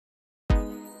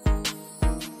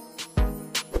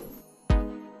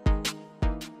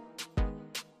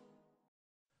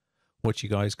What you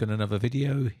guys, got another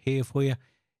video here for you.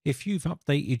 If you've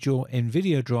updated your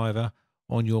Nvidia driver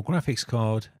on your graphics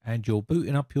card and you're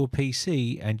booting up your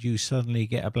PC and you suddenly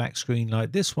get a black screen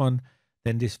like this one,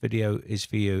 then this video is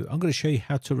for you. I'm going to show you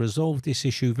how to resolve this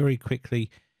issue very quickly.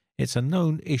 It's a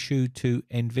known issue to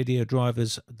Nvidia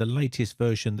drivers, the latest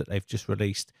version that they've just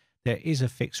released. There is a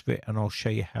fix for it and I'll show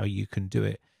you how you can do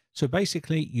it. So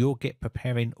basically you'll get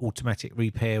preparing automatic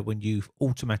repair when you've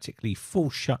automatically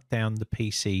full shut down the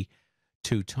PC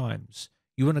 2 times.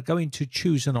 You want to go into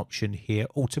choose an option here.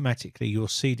 Automatically you'll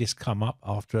see this come up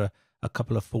after a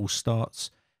couple of false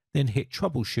starts. Then hit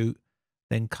troubleshoot,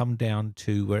 then come down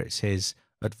to where it says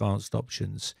advanced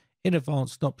options. In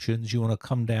advanced options you want to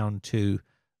come down to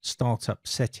startup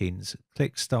settings.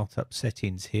 Click startup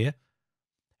settings here,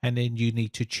 and then you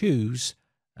need to choose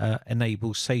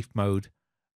enable safe mode,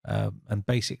 and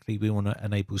basically we want to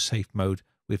enable safe mode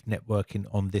with networking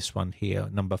on this one here,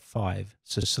 number 5.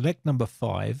 So select number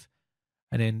 5,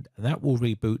 and then that will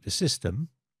reboot the system.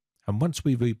 And once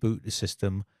we reboot the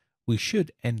system, we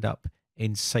should end up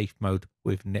in safe mode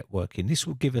with networking. This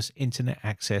will give us internet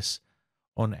access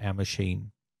on our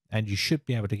machine, and you should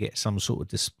be able to get some sort of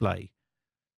display.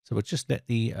 So we'll just let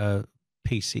the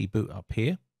PC boot up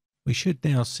here. We should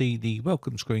now see the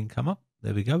welcome screen come up.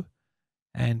 There we go.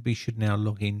 And we should now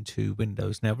log into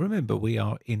Windows. Now remember, we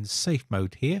are in safe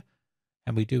mode here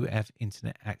and we do have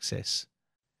internet access.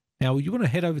 Now you want to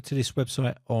head over to this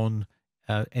website on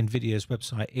Nvidia's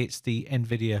website. It's the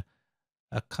Nvidia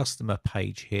customer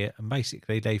page here, and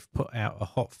basically they've put out a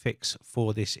hot fix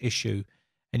for this issue,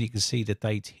 and you can see the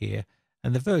date here,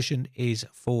 and the version is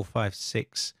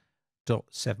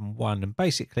 456.71, and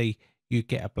basically you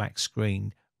get a black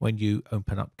screen when you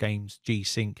open up games,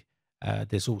 G-Sync.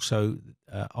 There's also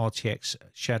RTX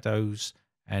shadows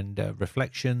and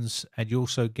reflections, and you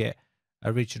also get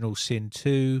Original Sin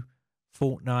 2,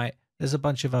 Fortnite. There's a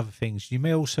bunch of other things. You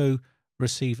may also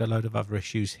receive a load of other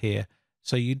issues here,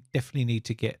 so you definitely need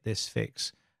to get this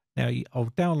fix. Now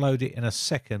I'll download it in a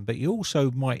second, but you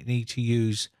also might need to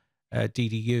use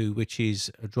DDU, which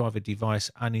is a driver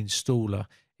device uninstaller,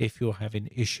 if you're having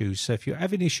issues. So if you're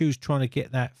having issues trying to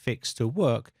get that fix to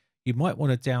work, you might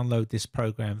want to download this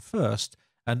program first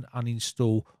and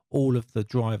uninstall all of the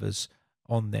drivers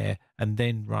on there and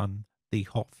then run the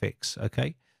hotfix.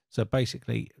 Okay, so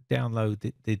basically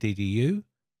download the DDU,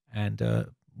 and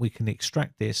we can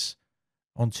extract this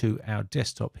onto our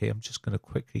desktop here. I'm just going to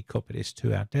quickly copy this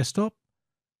to our desktop.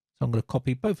 So I'm going to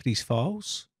copy both of these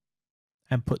files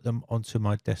and put them onto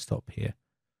my desktop here.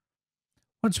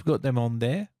 Once we've got them on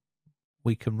there,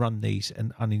 we can run these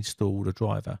and uninstall the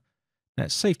driver. Now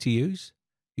it's safe to use.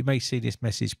 You may see this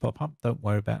message pop up. Don't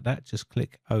worry about that. Just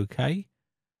click OK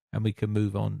and we can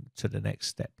move on to the next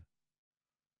step.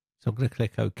 So I'm going to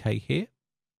click OK here.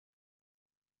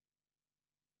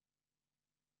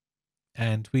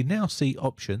 And we now see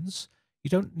options. You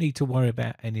don't need to worry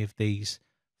about any of these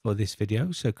for this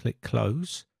video. So click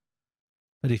close.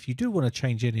 But if you do want to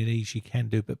change any of these, you can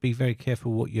do, but be very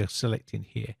careful what you're selecting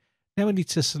here. Now we need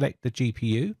to select the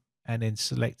GPU and then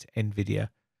select Nvidia,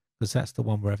 because that's the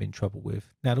one we're having trouble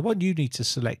with. Now the one you need to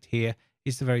select here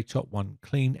is the very top one,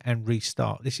 clean and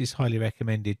restart. This is highly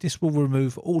recommended. This will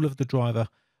remove all of the driver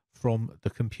from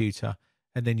the computer,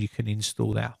 and then you can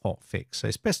install that hotfix. So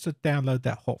it's best to download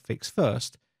that hotfix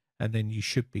first, and then you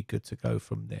should be good to go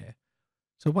from there.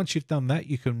 So once you've done that,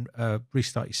 you can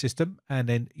restart your system, and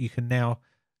then you can now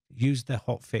use the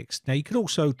hotfix. Now you can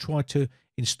also try to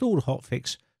install the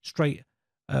hotfix straight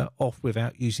off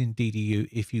without using DDU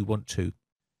if you want to.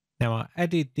 Now I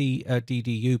added the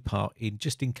DDU part in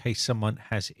just in case someone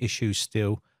has issues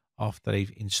still after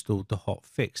they've installed the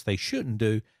hotfix. They shouldn't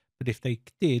do, but if they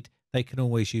did, they can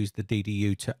always use the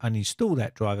DDU to uninstall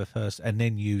that driver first and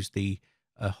then use the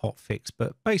hotfix.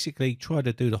 But basically try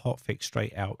to do the hotfix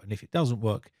straight out, and if it doesn't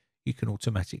work, you can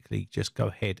automatically just go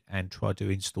ahead and try to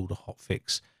install the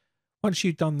hotfix. Once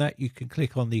you've done that, you can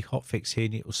click on the hotfix here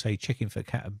and it will say checking for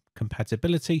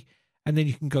compatibility, and then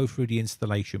you can go through the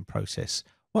installation process.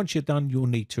 Once you're done, you'll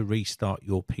need to restart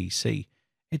your PC.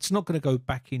 It's not going to go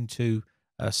back into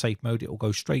safe mode. It will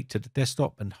go straight to the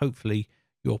desktop, and hopefully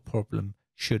your problem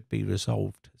should be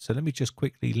resolved. So let me just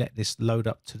quickly let this load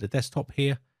up to the desktop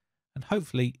here, and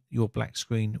hopefully your black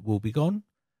screen will be gone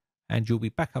and you'll be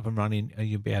back up and running, and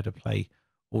you'll be able to play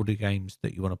all the games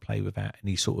that you want to play without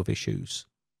any sort of issues.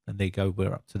 And there you go,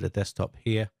 we're up to the desktop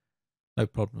here. No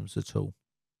problems at all.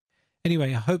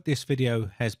 Anyway, I hope this video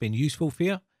has been useful for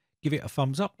you. Give it a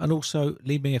thumbs up, and also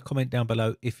leave me a comment down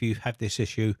below if you have this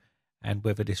issue and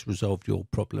whether this resolved your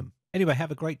problem. Anyway,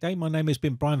 have a great day. My name has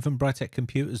been Brian from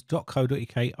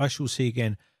briteccomputers.co.uk. I shall see you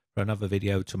again for another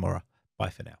video tomorrow. Bye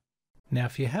for now. Now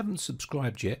if you haven't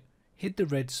subscribed yet, hit the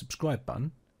red subscribe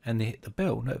button and then hit the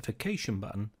bell notification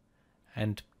button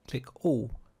and click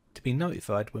all to be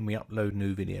notified when we upload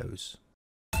new videos.